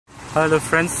Hello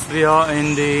friends, we are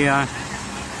in the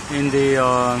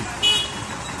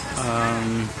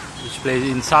which place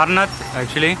in Sarnath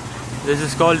actually. This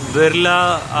is called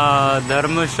Birla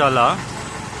Dharmashala,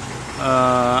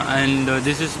 and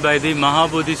this is by the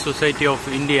Mahabodhi Society of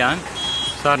India,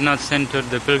 Sarnath Center,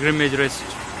 the pilgrimage rest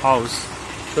house.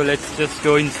 So let's just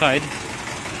go inside,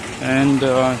 and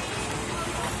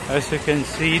as you can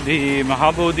see, the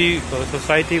Mahabodhi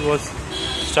Society was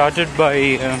started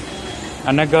by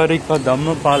Anagarika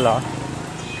Dhammapala.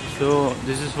 So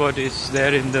this is what is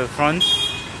there in the front,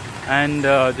 and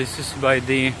this is by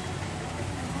the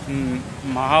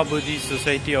Mahabodhi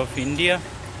Society of India.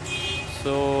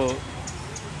 So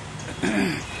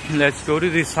let's go to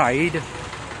the side,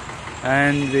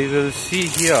 and we will see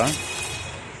here.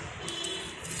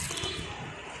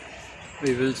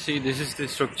 We will see, this is the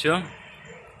structure,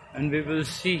 and we will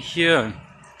see here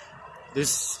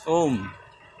this Om,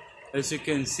 as you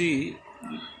can see.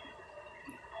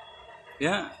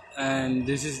 Yeah, and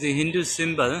this is the Hindu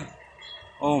symbol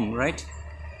Om, right?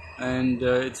 And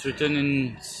it's written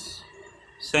in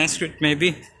Sanskrit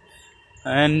maybe,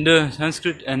 and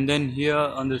Sanskrit, and then here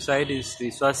on the side is the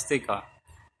swastika.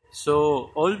 So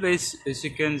always, as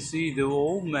you can see, the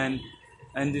Om and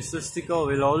the swastika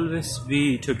will always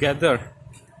be together,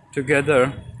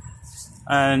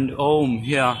 and Om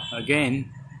here again,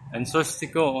 and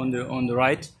swastika on the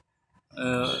right,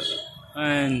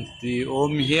 and the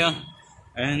Om here,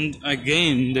 and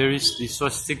again there is the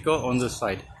swastika on the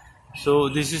side. So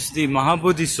this is the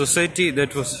Mahabodhi Society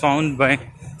that was founded by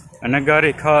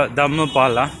Anagarika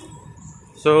Dhammapala.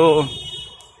 So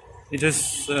it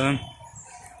is,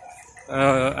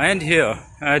 and here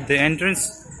at the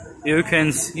entrance you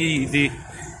can see the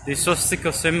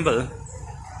swastika symbol.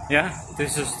 Yeah,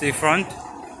 this is the front.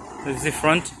 This is the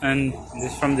front, and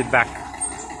this from the back.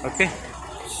 Okay,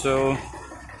 so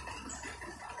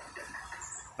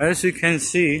as you can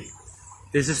see,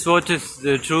 this is what is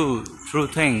the true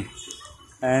thing,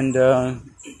 and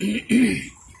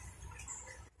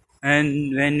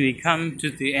and when we come to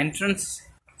the entrance,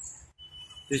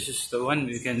 this is the one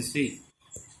we can see.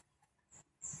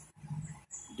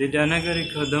 Did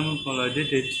Anagarika Dhammapala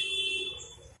did it?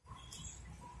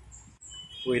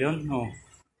 We don't know.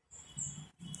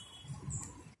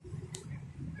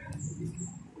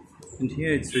 And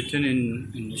here it's written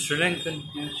in Sri Lankan,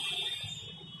 yeah,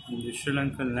 in the Sri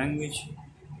Lankan language.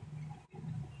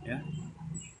 Yeah.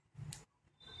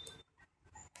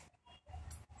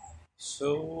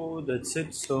 So that's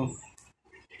it. So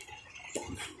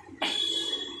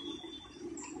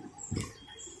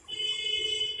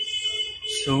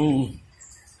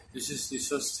this is the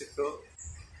swastika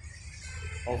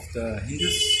of the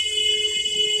Hindus.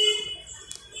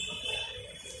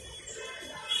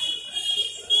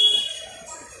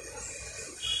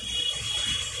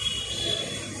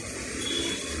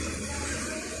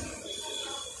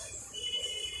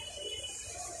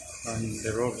 And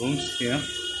there are rooms here.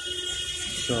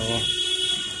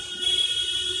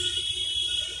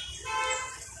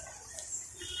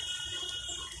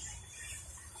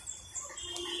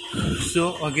 So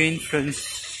again, friends,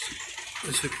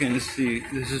 as you can see,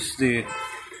 this is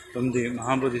from the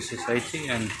Mahabodhi Society,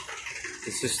 and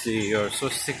this is your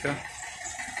swastika,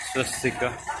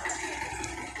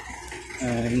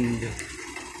 and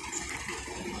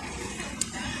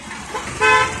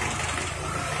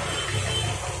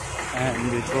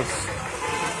it was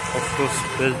of course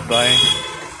built by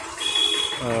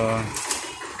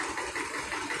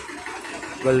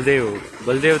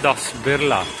Baldev Das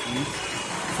Birla.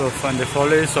 So from the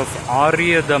followers of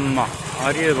Arya Dhamma.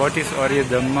 What is Arya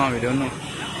Dhamma? We don't know.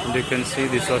 And you can see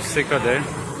the swastika there.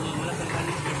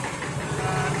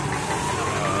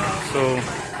 So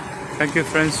thank you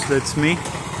friends, that's me,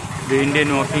 the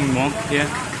Indian walking monk here.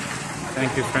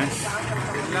 Thank you friends.